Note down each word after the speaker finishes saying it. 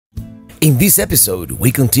In this episode,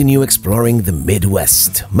 we continue exploring the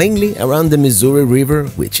Midwest, mainly around the Missouri River,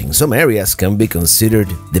 which in some areas can be considered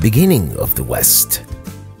the beginning of the West.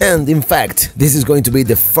 And in fact, this is going to be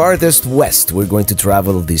the farthest west we're going to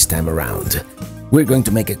travel this time around. We're going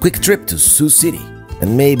to make a quick trip to Sioux City,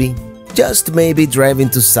 and maybe, just maybe, drive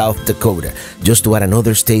into South Dakota, just to add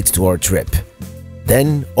another state to our trip.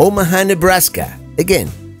 Then Omaha, Nebraska,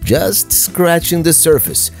 again, just scratching the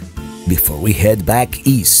surface, before we head back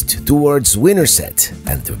east towards Winterset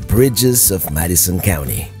and the bridges of Madison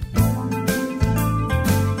County.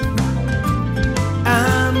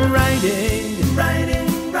 I'm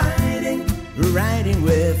riding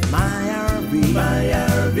with my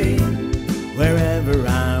RV, wherever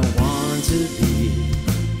I want to be,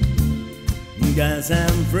 'cause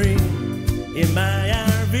I'm free in my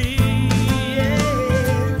RV.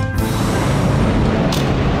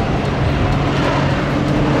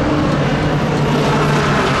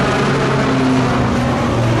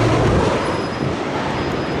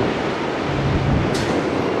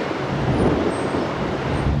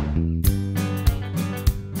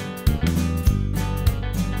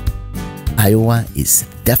 Iowa is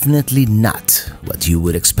definitely not what you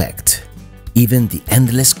would expect. Even the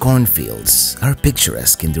endless cornfields are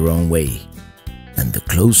picturesque in their own way. And the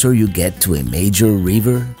closer you get to a major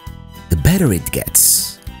river, the better it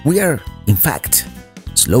gets. We are, in fact,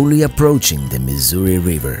 slowly approaching the Missouri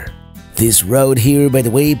River. This road here, by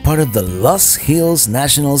the way, part of the Lost Hills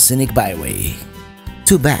National Scenic Byway.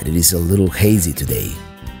 Too bad it is a little hazy today.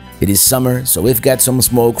 It is summer, so we've got some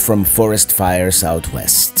smoke from forest fires out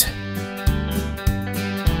west.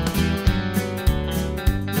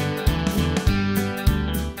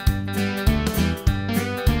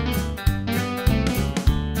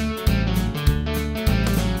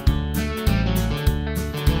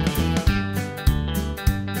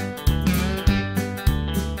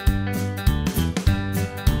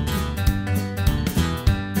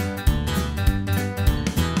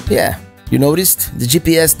 Yeah, you noticed? The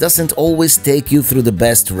GPS doesn't always take you through the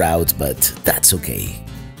best route, but that's okay.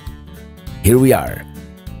 Here we are,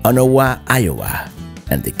 Onawa, Iowa,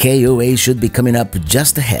 and the KOA should be coming up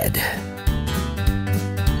just ahead.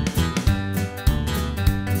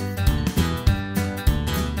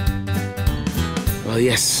 Well,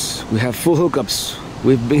 yes, we have full hookups.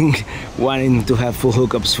 We've been wanting to have full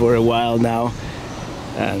hookups for a while now,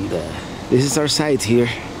 and this is our site here.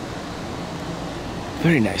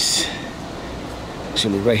 Very nice.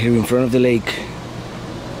 Actually, right here in front of the lake.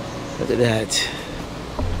 Look at that.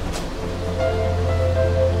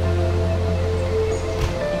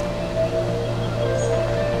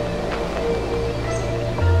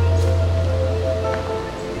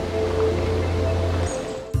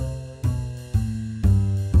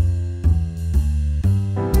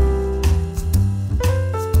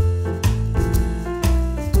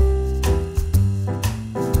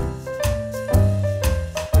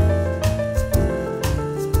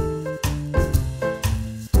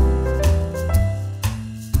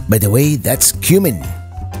 By the way, that's cumin,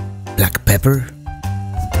 black pepper,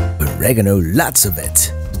 oregano, lots of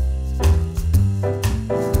it.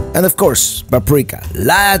 And of course, paprika,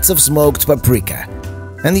 lots of smoked paprika.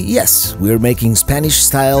 And yes, we're making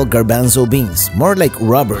Spanish-style garbanzo beans, more like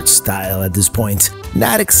Robert style at this point.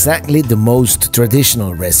 Not exactly the most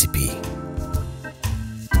traditional recipe.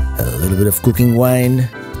 A little bit of cooking wine,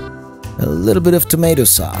 a little bit of tomato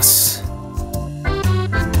sauce.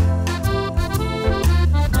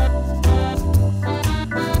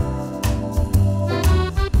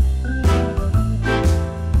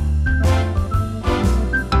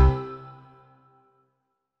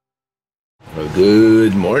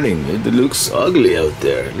 Good morning. It looks ugly out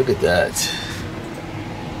there. Look at that.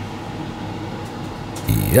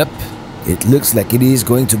 Yep, it looks like it is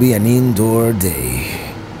going to be an indoor day.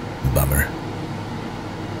 Bummer.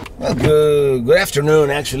 Well, good afternoon,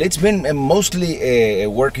 actually. It's been mostly a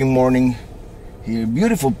working morning here.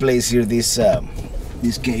 Beautiful place here, this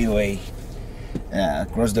KOA.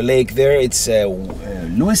 Across the lake there, it's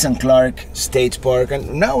Lewis and Clark State Park.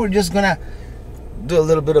 And now we're just gonna do a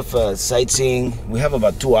little bit of sightseeing. We have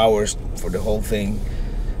about 2 hours for the whole thing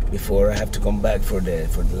before I have to come back for the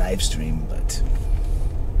live stream, but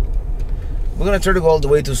we're gonna try to go all the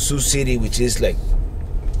way to Sioux City, which is like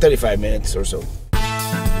 35 minutes or so.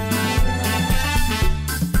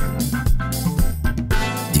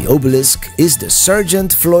 The obelisk is the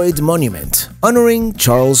Sergeant Floyd Monument, honoring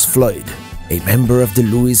Charles Floyd, a member of the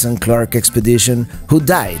Lewis and Clark expedition who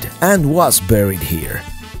died and was buried here,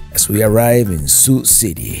 as we arrive in Sioux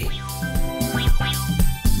City.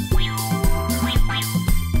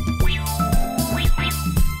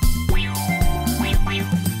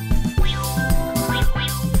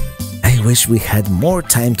 I wish we had more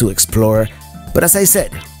time to explore, but as I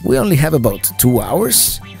said, we only have about 2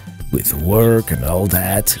 hours. With work and all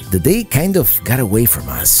that, the day kind of got away from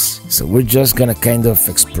us. So we're just gonna kind of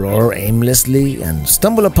explore aimlessly and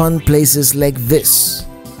stumble upon places like this.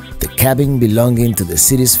 The cabin belonging to the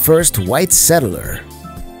city's first white settler.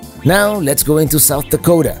 Now let's go into South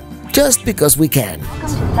Dakota, just because we can. Welcome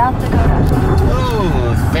to South Dakota.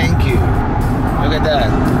 Oh, thank you. Look at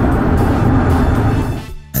that.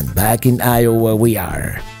 And back in Iowa we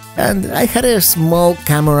are. And I had a small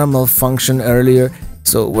camera malfunction earlier,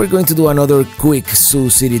 so we're going to do another quick Sioux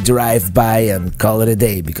City drive-by and call it a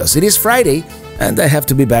day because it is Friday and I have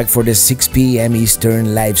to be back for the 6 p.m.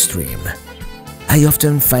 Eastern live stream. I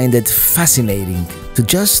often find it fascinating to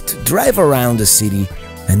just drive around the city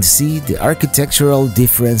and see the architectural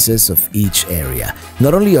differences of each area,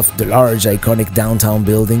 not only of the large iconic downtown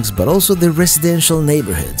buildings but also the residential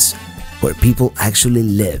neighborhoods where people actually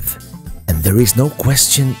live. And there is no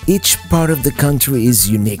question each part of the country is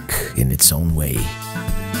unique in its own way.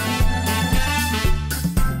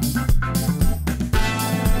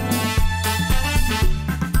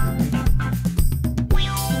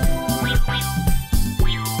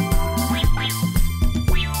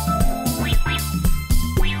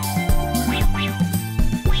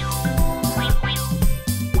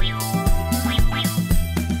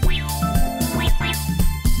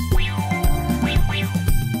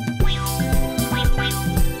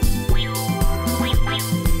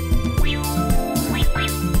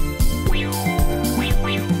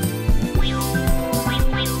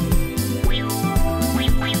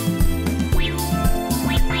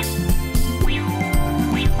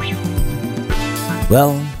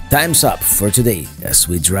 Well, time's up for today as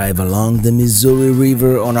we drive along the Missouri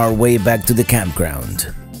River on our way back to the campground.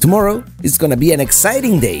 Tomorrow is gonna be an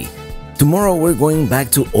exciting day. Tomorrow we're going back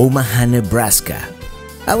to Omaha, Nebraska.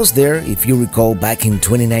 I was there, if you recall, back in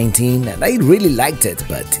 2019 and I really liked it,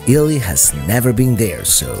 but Illy has never been there,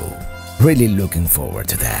 so really looking forward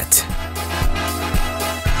to that.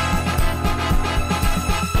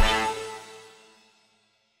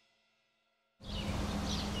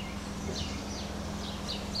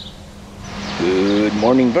 Good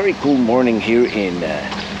morning, very cool morning here in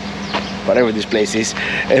whatever this place is.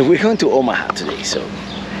 We're going to Omaha today, so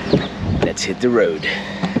let's hit the road.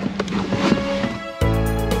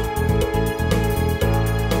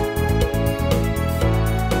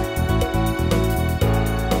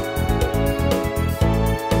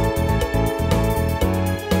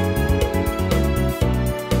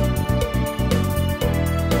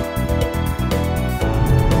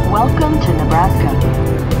 Welcome to Nebraska.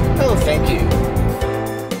 Oh, thank you.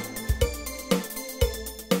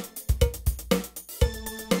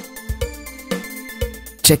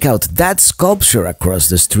 Check out that sculpture across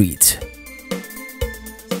the street.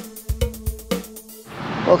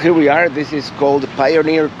 Well, here we are. This is called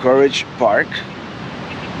Pioneer Courage Park.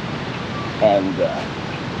 And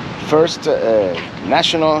first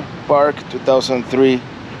National Park 2003.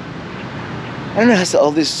 And it has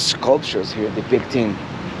all these sculptures here depicting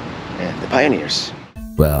the pioneers.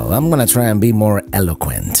 Well, I'm gonna try and be more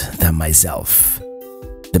eloquent than myself.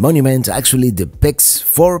 The monument actually depicts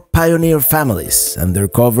 4 pioneer families and their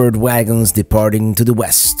covered wagons departing to the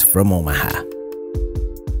west from Omaha.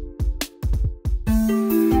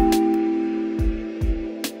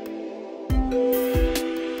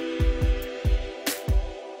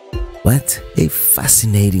 What a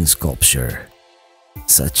fascinating sculpture.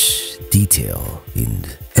 Such detail in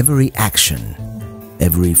every action,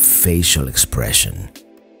 every facial expression.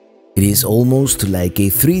 It is almost like a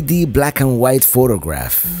 3D black and white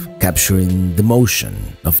photograph, capturing the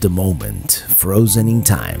motion of the moment, frozen in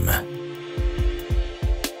time.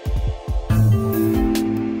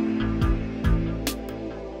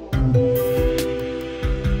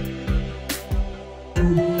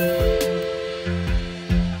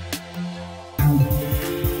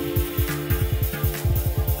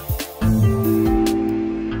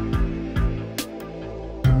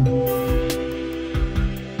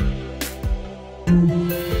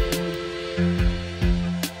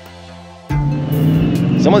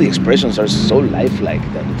 Some of the expressions are so lifelike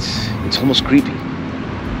that it's almost creepy.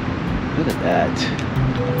 Look at that.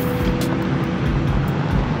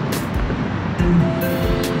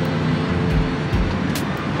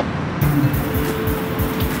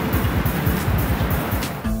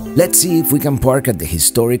 Let's see if we can park at the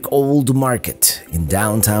historic Old Market in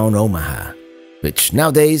downtown Omaha, which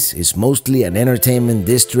nowadays is mostly an entertainment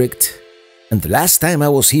district. And the last time I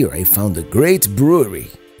was here, I found a great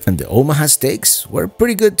brewery. And the Omaha steaks were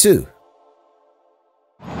pretty good too.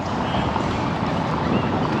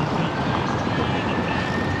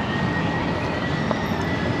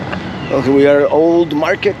 Well, here we are, Old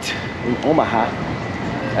Market in Omaha,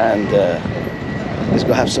 and let's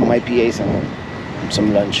go have some IPAs and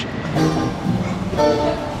some lunch.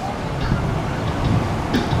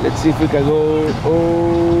 Let's see if we can go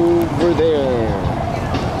over there.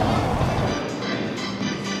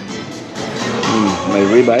 My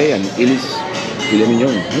ribeye and Ilis filet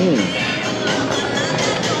mignon.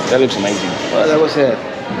 That looks amazing. Well, that was a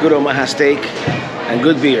good Omaha steak and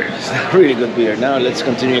good beer. It's a really good beer. Now let's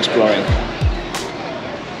continue exploring.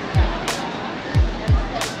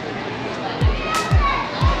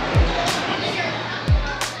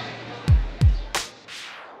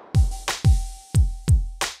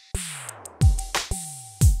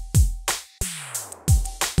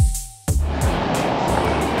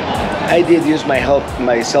 I did use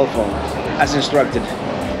my cell phone as instructed.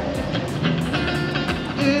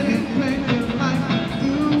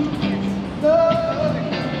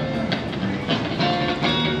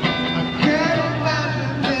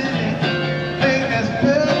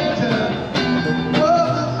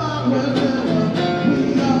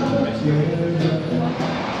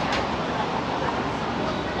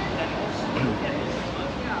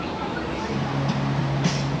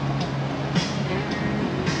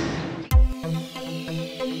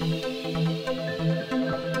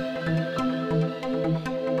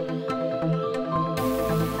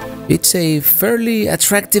 It's a fairly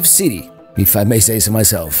attractive city, if I may say so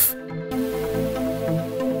myself.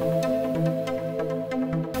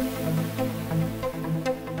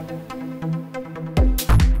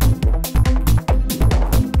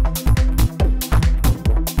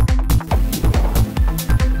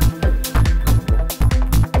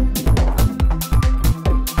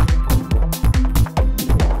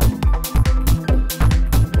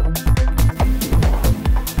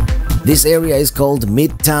 This area is called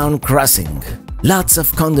Midtown Crossing. Lots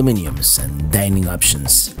of condominiums and dining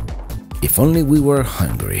options. If only we were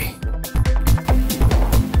hungry.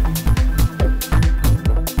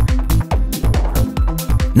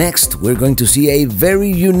 Next, we're going to see a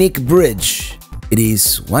very unique bridge. It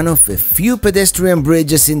is one of a few pedestrian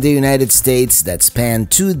bridges in the United States that span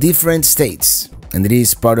 2 different states, and it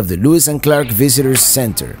is part of the Lewis and Clark Visitors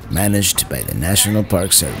Center, managed by the National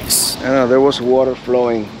Park Service. I know there was water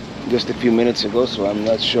flowing just a few minutes ago, so I'm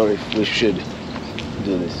not sure if we should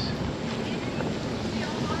do this.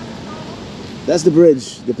 That's the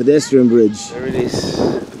bridge, the pedestrian bridge. There it is,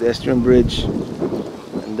 pedestrian bridge.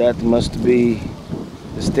 And that must be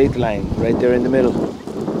the state line, right there in the middle.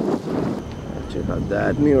 Check out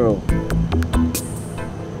that mural.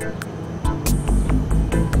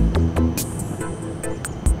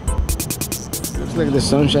 Looks like the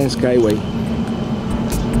Sunshine Skyway.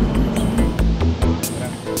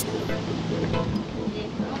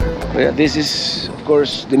 Yeah, this is, of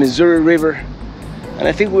course, the Missouri River, and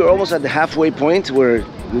I think we're almost at the halfway point where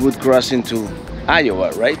we would cross into Iowa,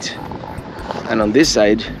 right? And on this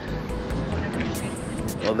side,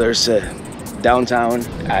 well, there's a downtown.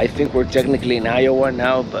 I think we're technically in Iowa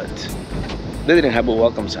now, but they didn't have a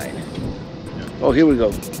welcome sign. Oh, here we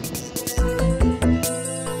go.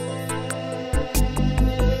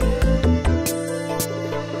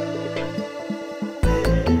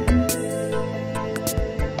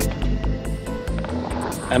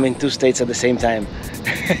 I'm in 2 states at the same time.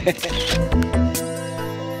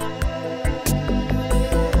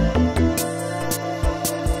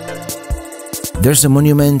 There's a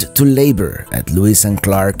monument to labor at Lewis and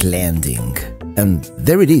Clark Landing. And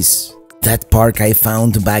there it is. That park I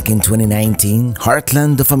found back in 2019,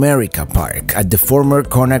 Heartland of America Park at the former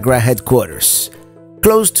Conagra headquarters.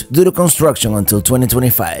 Closed due to construction until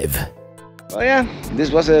 2025. Oh yeah,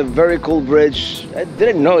 this was a very cool bridge. I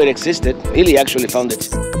didn't know it existed. Illy actually found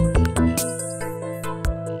it.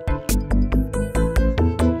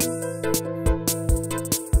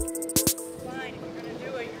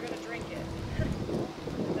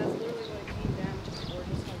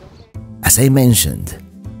 As I mentioned,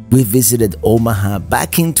 we visited Omaha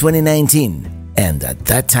back in 2019, and at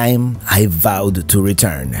that time I vowed to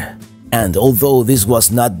return. And although this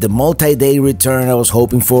was not the multi-day return I was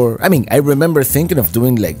hoping for, I remember thinking of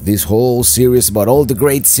doing like this whole series about all the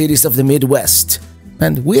great cities of the Midwest.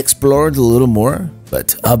 And we explored a little more,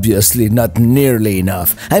 but obviously not nearly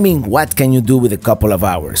enough. What can you do with a couple of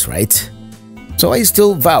hours, right? So I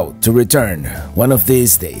still vowed to return one of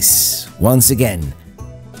these days, once again.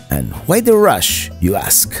 And why the rush, you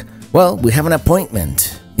ask? Well, we have an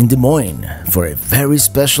appointment in Des Moines for a very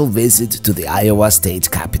special visit to the Iowa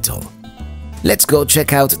State Capitol. Let's go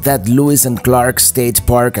check out that Lewis and Clark State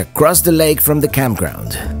Park across the lake from the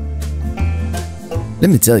campground.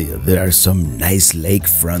 Let me tell you, there are some nice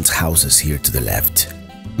lakefront houses here to the left.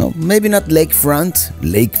 Well, maybe not lakefront,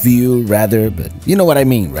 lake view rather, but you know what I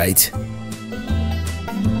mean, right?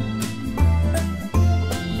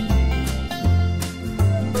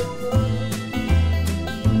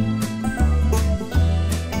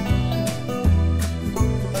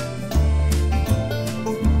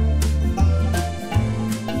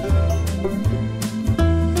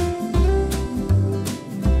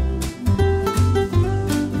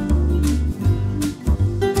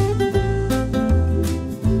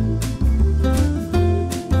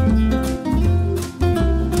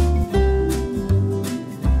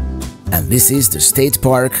 This is the state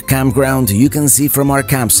park campground you can see from our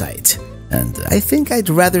campsite, and I think I'd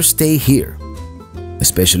rather stay here,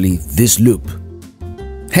 especially this loop.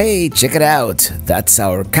 Hey, check it out, that's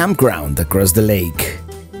our campground across the lake.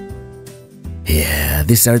 Yeah,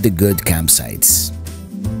 these are the good campsites.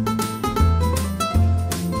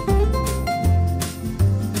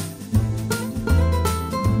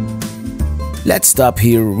 Let's stop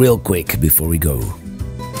here real quick before we go.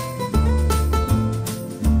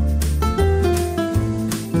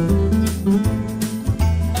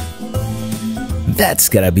 That's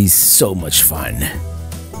gonna be so much fun.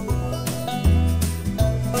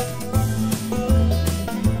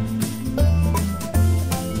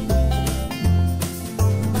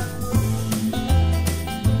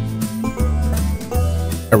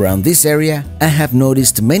 Around this area, I have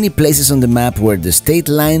noticed many places on the map where the state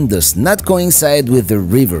line does not coincide with the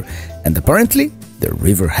river, and apparently, the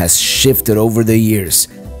river has shifted over the years,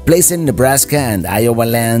 placing Nebraska and Iowa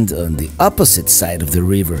land on the opposite side of the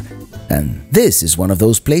river. And this is one of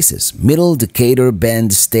those places, Middle Decatur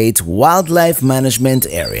Bend State Wildlife Management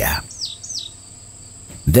Area.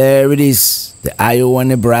 There it is, the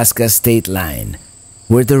Iowa-Nebraska state line,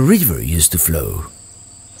 where the river used to flow.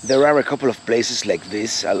 There are a couple of places like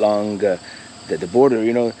this along the border,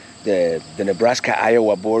 you know, the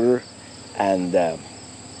Nebraska-Iowa border, and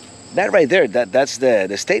that right there, that's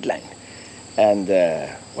the state line. And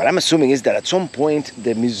what I'm assuming is that at some point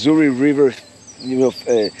the Missouri River, you know,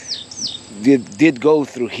 did go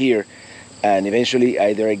through here, and eventually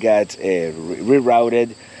either it got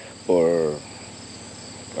rerouted or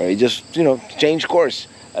it just, you know, changed course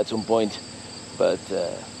at some point. But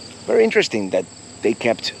very interesting that they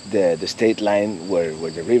kept the state line where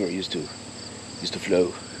the river used to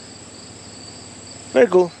flow. Very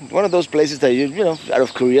cool. One of those places that you know, out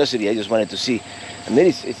of curiosity, I just wanted to see. And then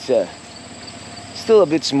it's still a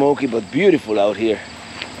bit smoky but beautiful out here,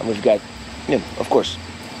 and we've got, you know, of course,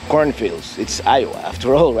 cornfields. It's Iowa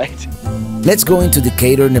after all, right? Let's go into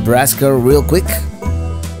Decatur, Nebraska real quick.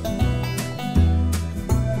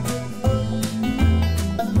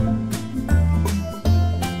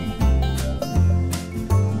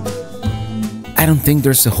 I don't think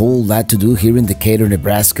there's a whole lot to do here in Decatur,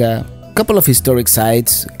 Nebraska. A couple of historic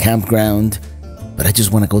sites, a campground, but I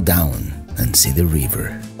just want to go down and see the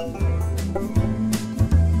river.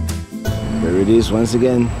 There it is once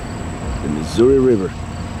again, the Missouri River.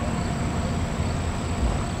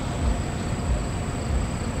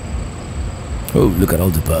 Oh, look at all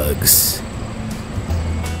the bugs.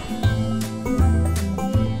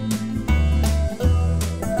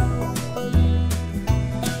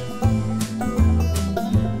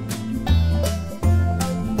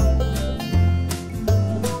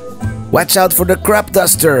 Watch out for the crop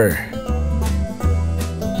duster!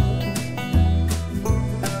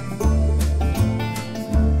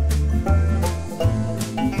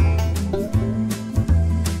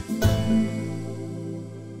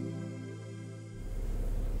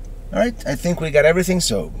 Alright, I think we got everything,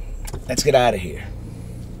 so let's get out of here.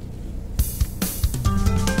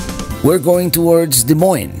 We're going towards Des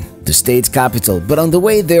Moines, the state's capital, but on the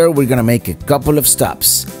way there we're gonna make a couple of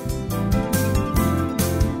stops.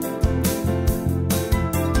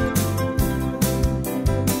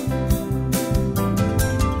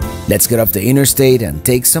 Let's get off the interstate and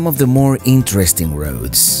take some of the more interesting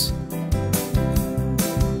roads.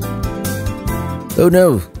 Oh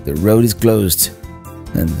no, the road is closed.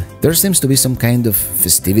 And there seems to be some kind of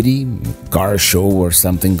festivity, car show or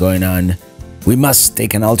something going on. We must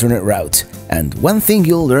take an alternate route. And one thing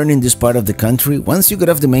you'll learn in this part of the country, once you get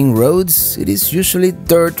off the main roads, it is usually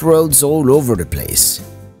dirt roads all over the place.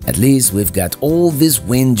 At least we've got all these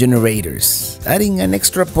wind generators, adding an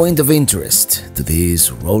extra point of interest to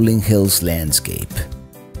this rolling hills landscape.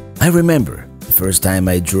 I remember the first time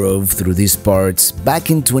I drove through these parts back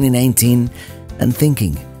in 2019 and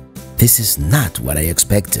thinking, this is not what I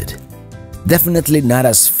expected. Definitely not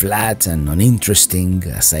as flat and uninteresting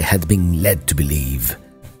as I had been led to believe.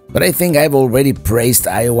 But I think I've already praised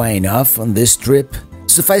Iowa enough on this trip.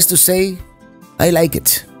 Suffice to say, I like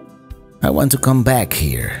it. I want to come back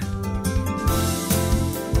here.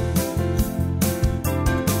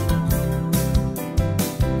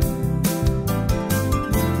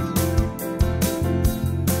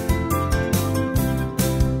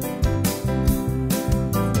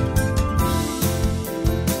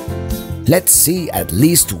 Let's see at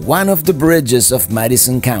least one of the bridges of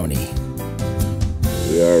Madison County.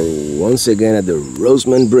 We are once again at the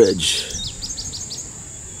Roseman Bridge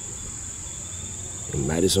in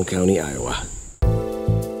Madison County, Iowa.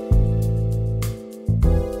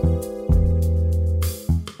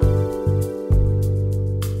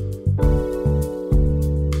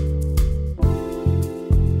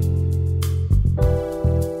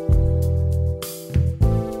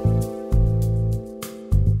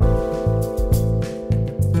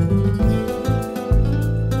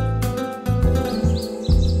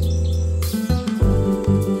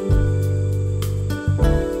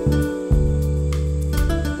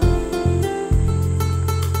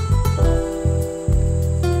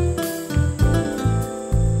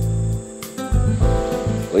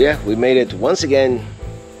 Yeah, we made it once again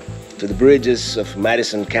to the bridges of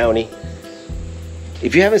Madison County.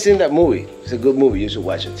 If you haven't seen that movie, it's a good movie, you should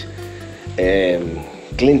watch it.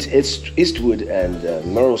 Clint Eastwood and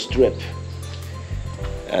Meryl Streep.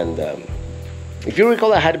 And if you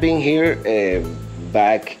recall, I had been here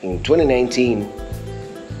back in 2019,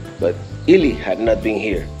 but Illy had not been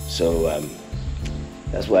here, so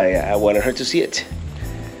that's why I wanted her to see it.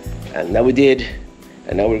 And now we did.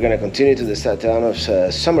 And now we're going to continue to the town of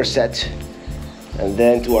Somerset, and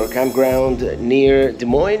then to our campground near Des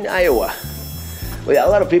Moines, Iowa. Well, yeah, a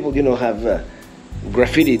lot of people, have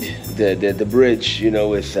graffitied the bridge,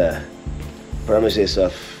 with promises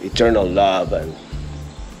of eternal love, and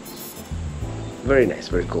very nice,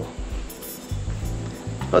 very cool.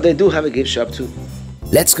 Oh, they do have a gift shop too.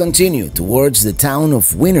 Let's continue towards the town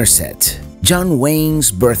of Winterset, John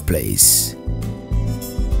Wayne's birthplace.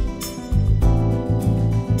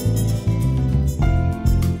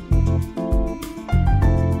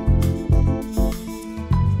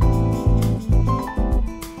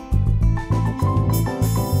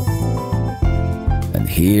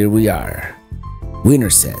 Here we are,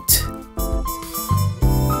 Winterset.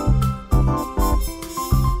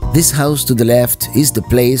 This house to the left is the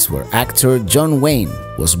place where actor John Wayne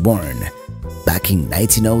was born back in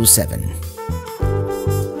 1907.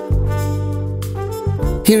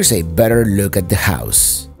 Here's a better look at the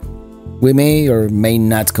house. We may or may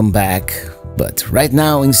not come back, but right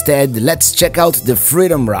now instead, let's check out the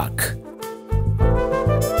Freedom Rock.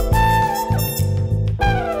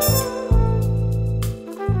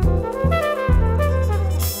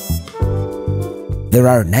 There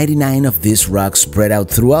are 99 of these rocks spread out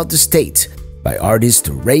throughout the state by artist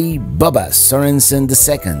Ray Bubba Sorensen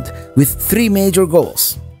II with three major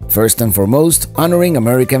goals. First and foremost, honoring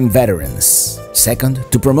American veterans. Second,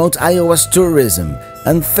 to promote Iowa's tourism.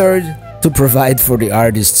 And third, to provide for the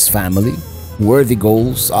artist's family. Worthy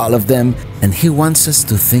goals, all of them, and he wants us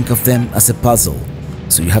to think of them as a puzzle.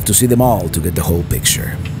 So you have to see them all to get the whole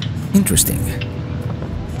picture. Interesting.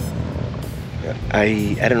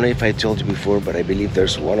 I don't know if I told you before, but I believe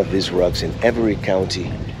there's one of these rocks in every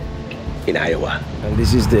county in Iowa. And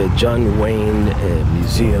this is the John Wayne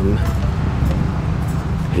Museum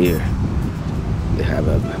here. They have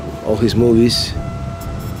all his movies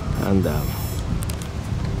and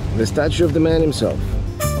the statue of the man himself.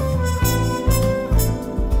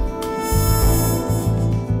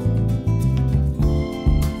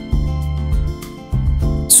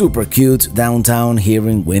 Super cute downtown here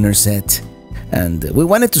in Winterset. And we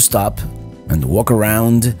wanted to stop and walk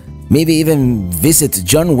around, maybe even visit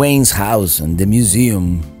John Wayne's house and the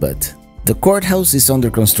museum, but the courthouse is under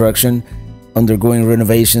construction, undergoing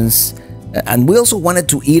renovations, and we also wanted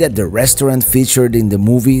to eat at the restaurant featured in the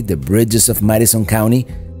movie The Bridges of Madison County,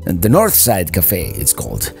 the Northside Cafe it's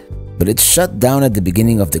called. But it shut down at the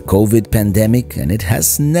beginning of the COVID pandemic and it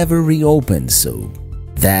has never reopened, so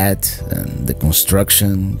that and the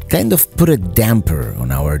construction kind of put a damper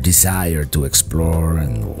on our desire to explore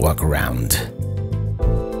and walk around.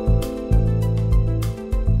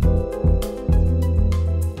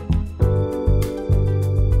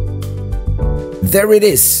 There it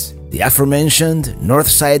is, the aforementioned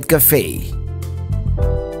Northside Cafe.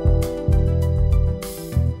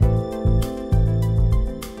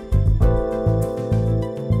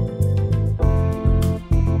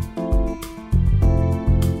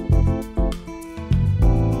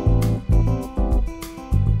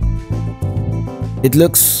 It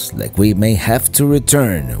looks like we may have to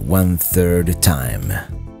return 1/3 time.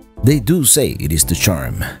 They do say it is the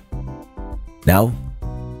charm. Now,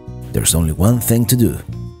 there's only one thing to do.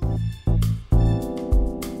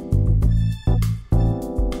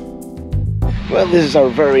 Well, this is our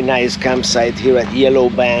very nice campsite here at Yellow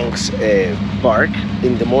Banks Park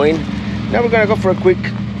in Des Moines. Now we're gonna go for a quick,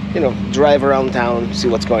 drive around town, see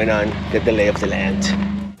what's going on, get the lay of the land.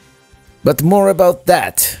 But more about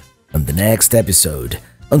that on the next episode.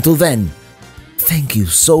 Until then, thank you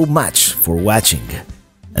so much for watching,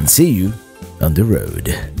 and see you on the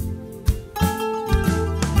road.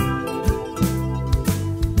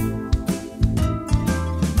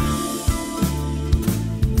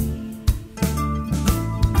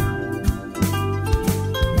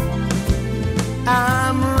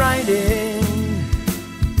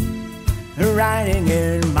 I'm riding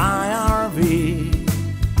in my RV,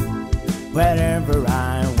 wherever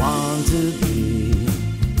I want to be,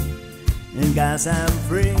 and 'cause I'm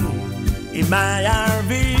free in my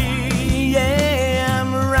RV. Yeah,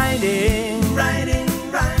 I'm riding,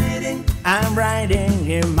 I'm riding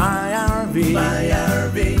in my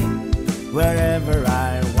RV, wherever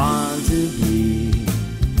I want to be,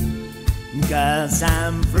 'cause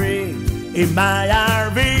I'm free in my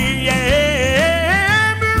RV.